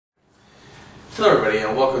Hello everybody,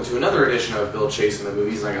 and welcome to another edition of Bill Chasing the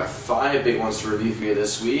Movies. I got 5 big ones to review for you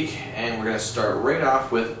this week, and we're going to start right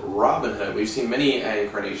off with Robin Hood. We've seen many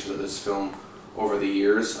incarnations of this film over the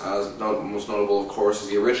years. Most notable, of course, is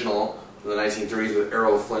the original from the 1930s with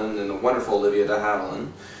Errol Flynn and the wonderful Olivia de Havilland.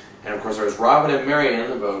 And of course there's Robin and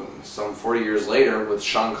Marian about some 40 years later with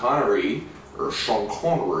Sean Connery,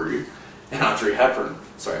 and Audrey Hepburn.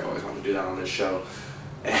 Sorry, I've always wanted to do that on this show.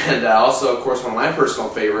 And also, of course, one of my personal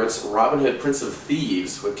favorites, Robin Hood, Prince of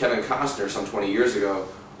Thieves, with Kevin Costner some 20 years ago,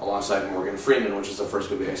 alongside Morgan Freeman, which is the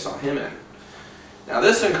first movie I saw him in. Now,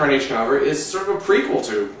 this incarnation, however, is sort of a prequel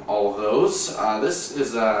to all of those. This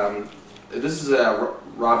is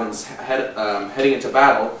Robin's heading into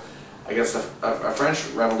battle against a French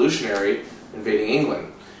revolutionary invading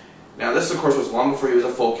England. Now, this, of course, was long before he was a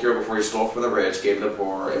folk hero, before he stole from the rich, gave to the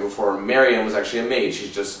poor, and before Marian was actually a maid.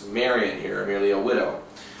 She's just Marian here, merely a widow.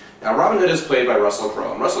 Now, Robin Hood is played by Russell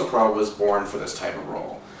Crowe, and Russell Crowe was born for this type of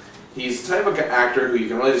role. He's the type of actor who you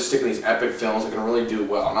can really just stick in these epic films that can really do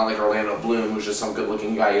well. Not like Orlando Bloom, who's just some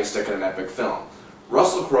good-looking guy you stick in an epic film.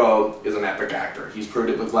 Russell Crowe is an epic actor. He's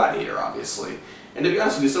proved it with Gladiator, obviously. And to be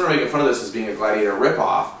honest with you, some are making fun of this as being a Gladiator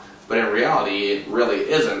ripoff, but in reality, it really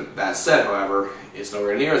isn't. That said, however, it's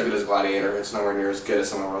nowhere near as good as Gladiator. It's nowhere near as good as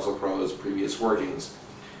some of Russell Crowe's previous workings.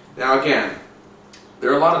 Now, again,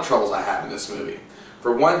 there are a lot of troubles I have in this movie.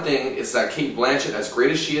 For one thing, it's that Cate Blanchett, as great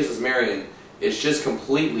as she is as Marian, it's just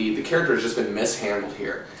completely, the character has just been mishandled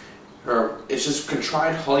here. It's just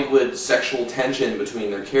contrived Hollywood sexual tension between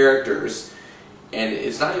their characters, and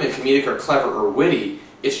it's not even comedic or clever or witty,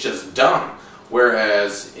 it's just dumb.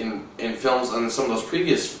 Whereas in films, and some of those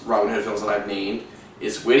previous Robin Hood films that I've named,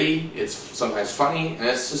 it's witty, it's sometimes funny, and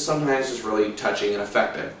it's just sometimes just really touching and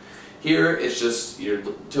effective. Here, it's just your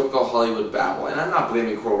typical Hollywood babble, and I'm not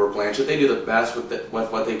blaming Crowe or Blanchett. They do the best with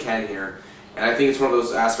what they can here, and I think it's one of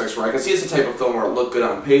those aspects where I can see it's the type of film where it looked good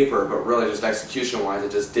on paper, but really just execution-wise,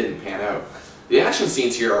 it just didn't pan out. The action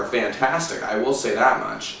scenes here are fantastic, I will say that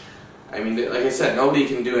much. I mean, like I said, nobody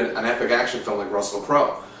can do an epic action film like Russell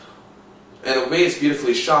Crowe. And the way it's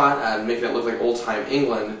beautifully shot and making it look like old-time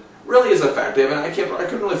England really is effective, and I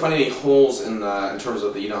couldn't really find any holes in terms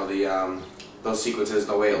of those sequences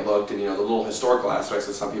and the way it looked, and the little historical aspects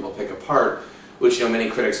that some people pick apart, which many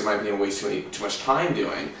critics in my opinion waste too much time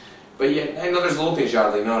doing. But yet I know there's little things you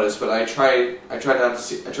hardly notice, but I tried to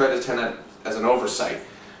attend that as an oversight.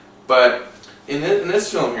 But in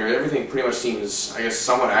this film here, everything pretty much seems, I guess,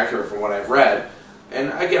 somewhat accurate from what I've read.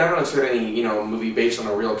 And again, I don't expect any movie based on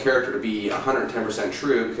a real character to be 110%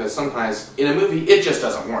 true, because sometimes in a movie it just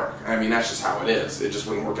doesn't work. I mean, that's just how it is. It just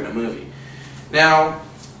wouldn't work in a movie. Now,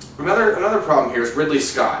 another problem here is Ridley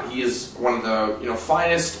Scott. He is one of the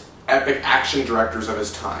finest epic action directors of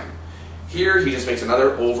his time. Here, he just makes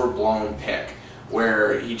another overblown pick,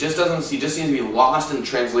 where he just seems to be lost in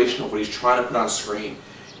translation of what he's trying to put on screen.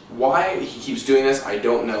 Why he keeps doing this, I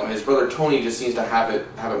don't know. His brother Tony just seems to have it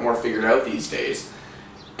more figured out these days.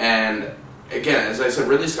 And again, as I said,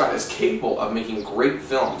 Ridley Scott is capable of making great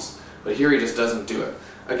films, but here he just doesn't do it.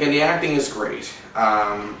 Again, the acting is great,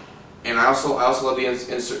 and I also love the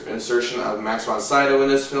insertion of Max von Sydow in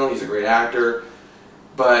this film. He's a great actor,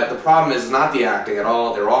 but the problem is not the acting at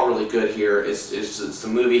all. They're all really good here. It's the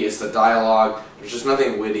movie, it's the dialogue. There's just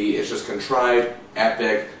nothing witty. It's just contrived,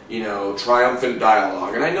 epic, triumphant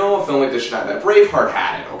dialogue. And I know a film like this should have that. Braveheart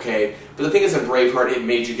had it, okay? But the thing is, in Braveheart, it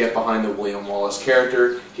made you get behind the William Wallace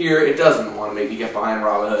character. Here, it doesn't want to make you get behind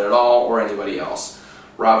Robin Hood at all, or anybody else.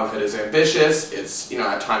 Robin Hood is ambitious, it's,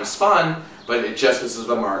 at times fun, but it just misses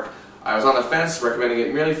the mark. I was on the fence recommending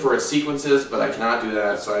it merely for its sequences, but I cannot do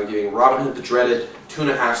that, so I'm giving Robin Hood the Dreaded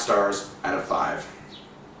 2.5 stars out of 5.